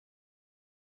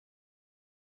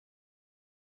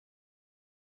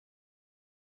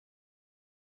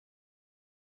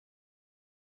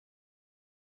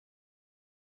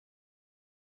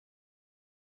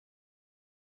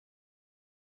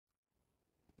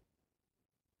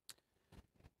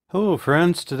Hello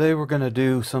friends, today we're going to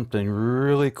do something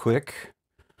really quick.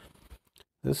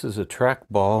 This is a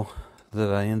trackball that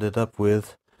I ended up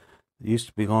with. It used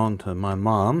to belong to my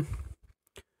mom,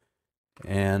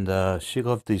 and she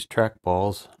loved these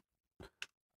trackballs.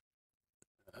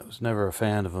 I was never a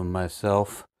fan of them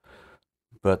myself,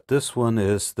 but this one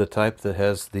is the type that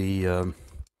has the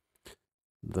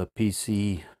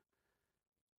PC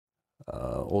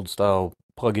old style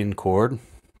plug-in cord.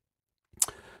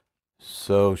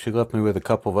 So she left me with a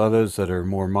couple of others that are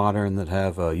more modern that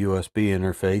have a USB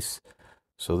interface.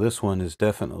 So this one is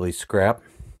definitely scrap.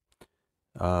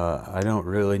 I don't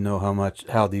really know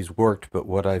how these worked, but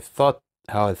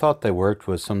how I thought they worked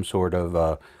was some sort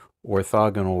of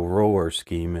orthogonal roller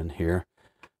scheme in here.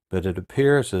 But it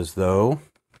appears as though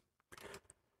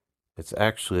it's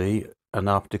actually an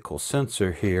optical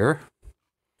sensor here,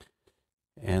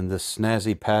 and this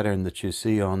snazzy pattern that you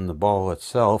see on the ball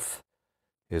itself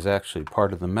is actually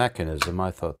part of the mechanism. I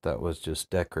thought that was just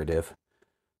decorative,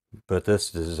 but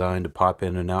this is designed to pop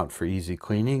in and out for easy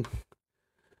cleaning,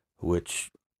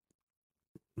 which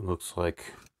looks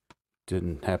like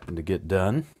didn't happen to get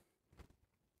done.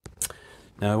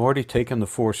 Now I've already taken the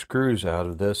 4 screws out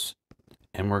of this,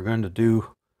 and we're going to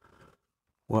do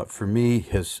what for me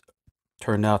has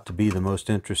turned out to be the most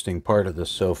interesting part of this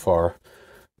so far,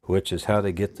 which is how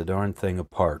to get the darn thing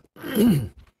apart.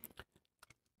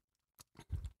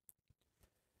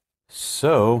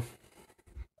 So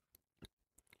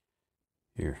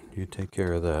here, you take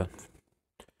care of that.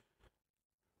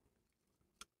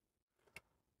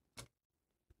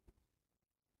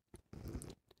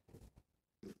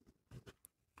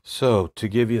 So to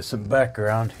give you some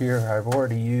background here, I've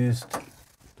already used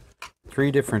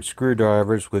 3 different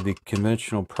screwdrivers with the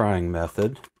conventional prying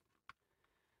method.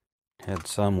 Had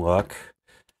some luck.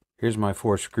 Here's my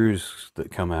 4 screws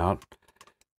that come out.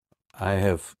 I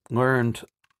have learned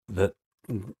that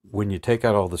when you take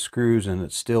out all the screws and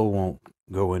it still won't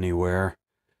go anywhere,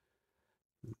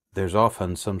 there's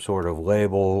often some sort of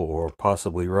label or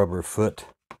possibly rubber foot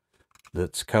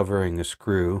that's covering a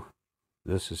screw.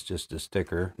 This is just a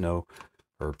sticker,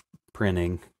 or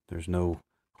printing. There's no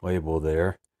label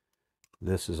there.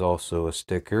 This is also a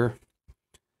sticker.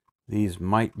 These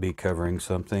might be covering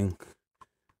something.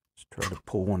 Let's try to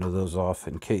pull one of those off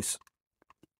in case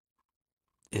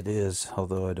it is,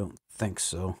 although I don't think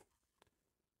so.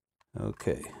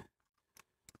 Okay,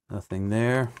 nothing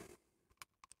there.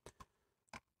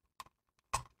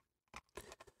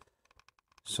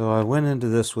 So I went into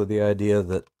this with the idea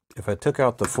that if I took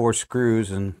out the 4 screws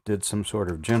and did some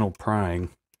sort of gentle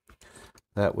prying,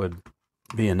 that would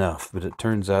be enough. But it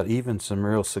turns out even some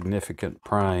real significant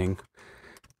prying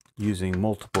using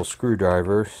multiple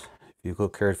screwdrivers, if you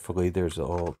look carefully, there's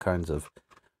all kinds of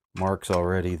marks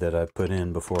already that I put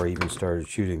in before I even started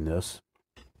shooting this.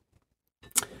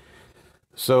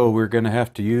 So we're going to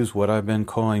have to use what I've been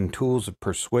calling tools of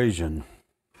persuasion.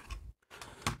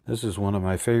 This is one of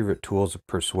my favorite tools of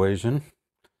persuasion.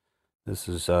 This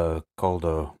is called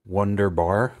a Wonder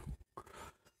Bar,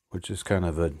 which is kind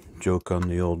of a joke on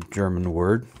the old German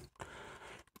word,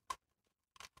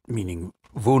 meaning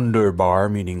wunderbar,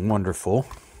 meaning wonderful.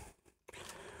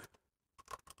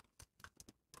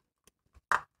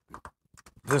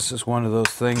 This is one of those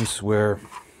things where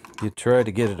you try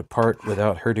to get it apart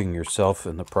without hurting yourself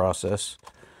in the process.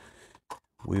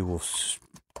 We will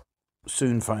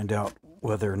soon find out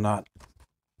whether or not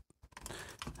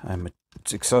I'm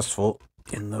successful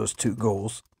in those 2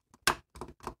 goals.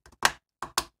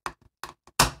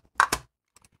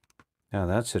 Now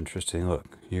that's interesting.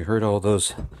 Look, you heard all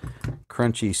those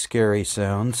crunchy, scary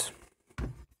sounds.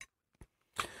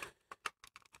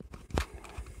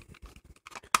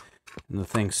 And the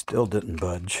thing still didn't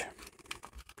budge.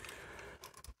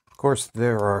 Of course,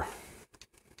 there are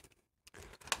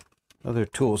other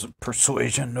tools of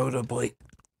persuasion, notably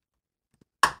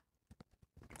a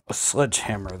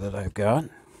sledgehammer that I've got.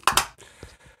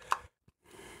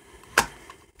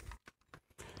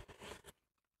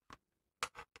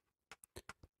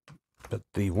 But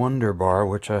the Wonder Bar,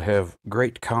 which I have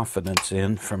great confidence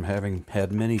in from having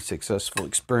had many successful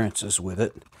experiences with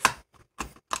it,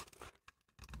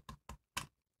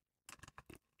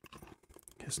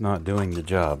 is not doing the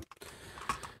job.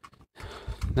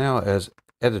 Now, as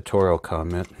editorial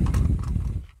comment,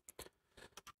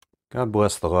 God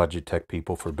bless the Logitech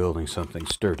people for building something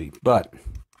sturdy, but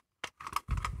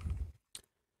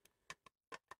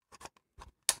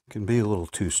it can be a little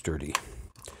too sturdy.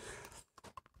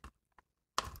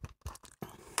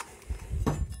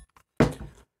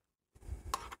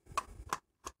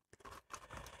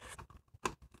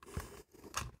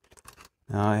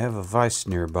 Now I have a vise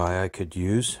nearby I could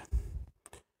use.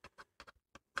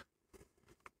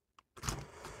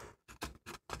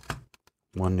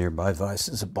 One nearby vise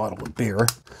is a bottle of beer.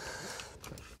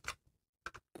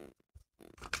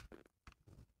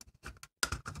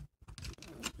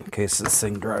 In case this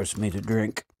thing drives me to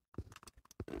drink.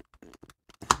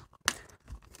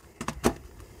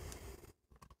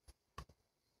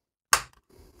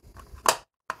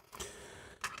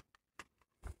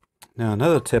 Now,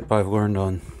 another tip I've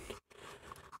learned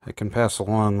I can pass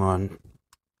along on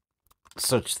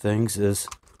such things is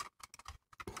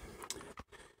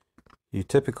you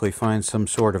typically find some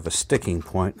sort of a sticking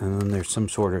point, and then there's some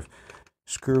sort of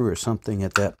screw or something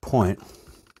at that point.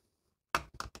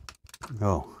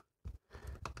 Oh.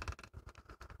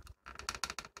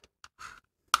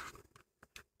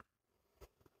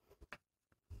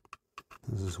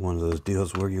 This is one of those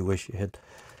deals where you wish you had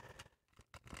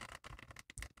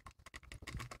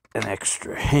an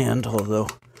extra hand, although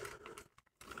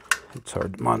it's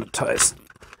hard to monetize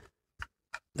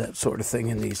that sort of thing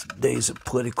in these days of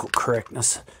political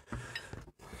correctness.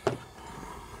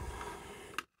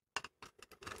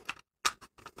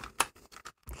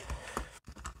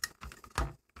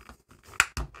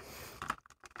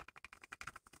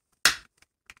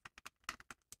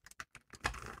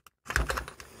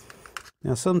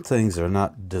 Now, some things are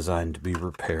not designed to be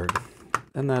repaired,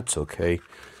 and that's okay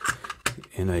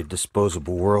in a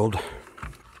disposable world.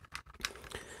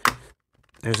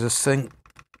 There's this thing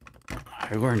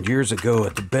I learned years ago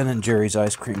at the Ben & Jerry's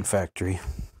ice cream factory.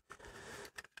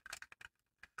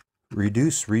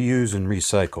 Reduce, reuse, and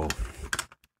recycle.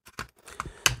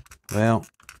 Well,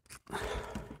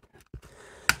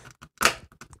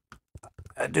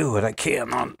 I do what I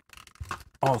can on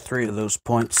all three of those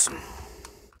points.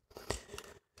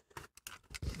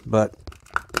 But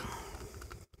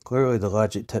clearly the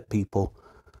Logitech people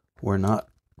were not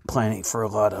planning for a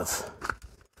lot of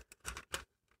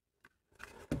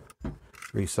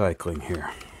recycling here,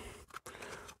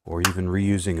 or even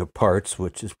reusing of parts,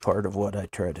 which is part of what I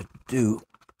try to do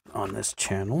on this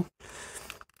channel.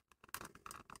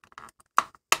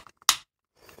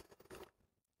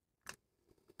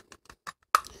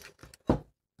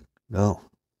 No.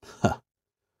 Oh.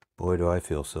 Boy, do I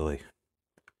feel silly.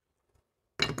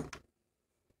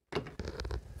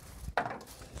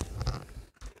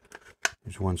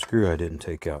 There's one screw I didn't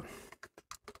take out.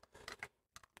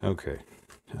 Okay,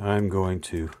 I'm going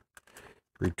to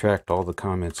retract all the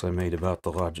comments I made about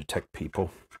the Logitech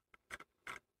people.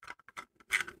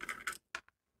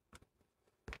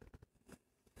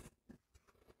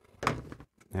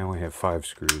 Now we have 5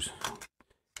 screws,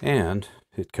 and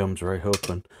it comes right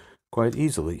open quite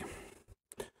easily.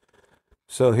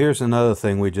 So here's another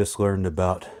thing we just learned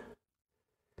about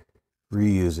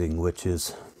reusing, which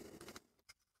is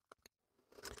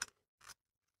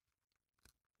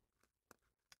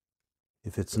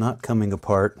if it's not coming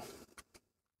apart,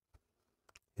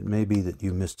 it may be that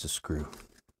you missed a screw.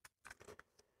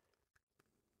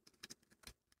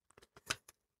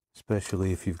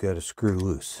 Especially if you've got a screw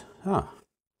loose. Ah,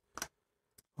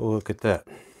 well, look at that.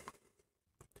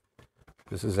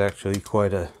 This is actually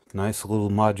quite a nice little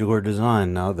modular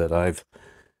design now that I've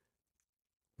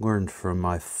learned from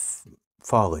my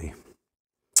folly.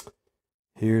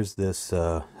 Here's this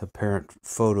apparent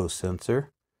photo sensor.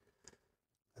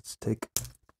 Let's take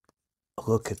a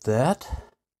look at that.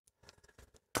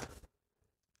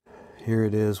 Here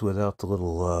it is without the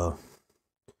little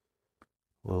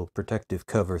protective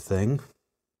cover thing.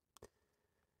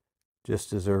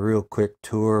 Just as a real quick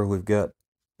tour, we've got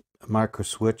a micro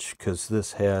switch because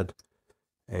this had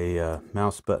a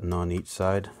mouse button on each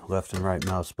side, left and right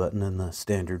mouse button in the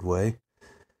standard way.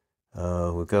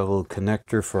 We've got a little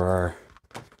connector for our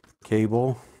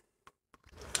cable.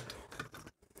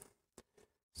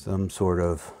 Some sort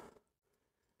of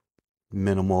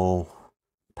minimal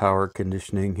power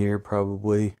conditioning here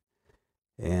probably,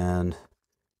 and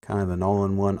kind of an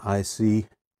all-in-one IC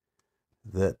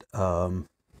that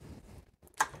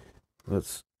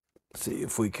let's see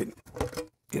if we can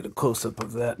get a close-up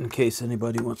of that in case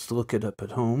anybody wants to look it up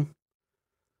at home.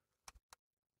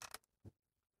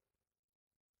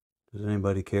 Does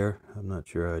anybody care? I'm not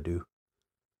sure I do.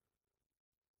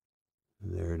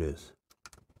 There it is.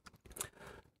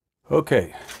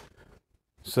 Okay,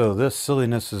 so this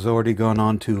silliness has already gone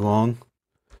on too long.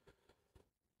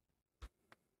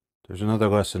 There's another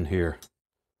lesson here.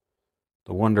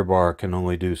 The Wonder Bar can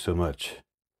only do so much.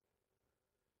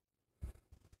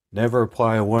 Never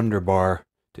apply a Wonder Bar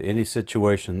to any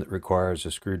situation that requires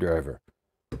a screwdriver.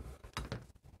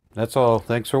 That's all.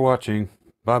 Thanks for watching.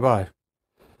 Bye-bye.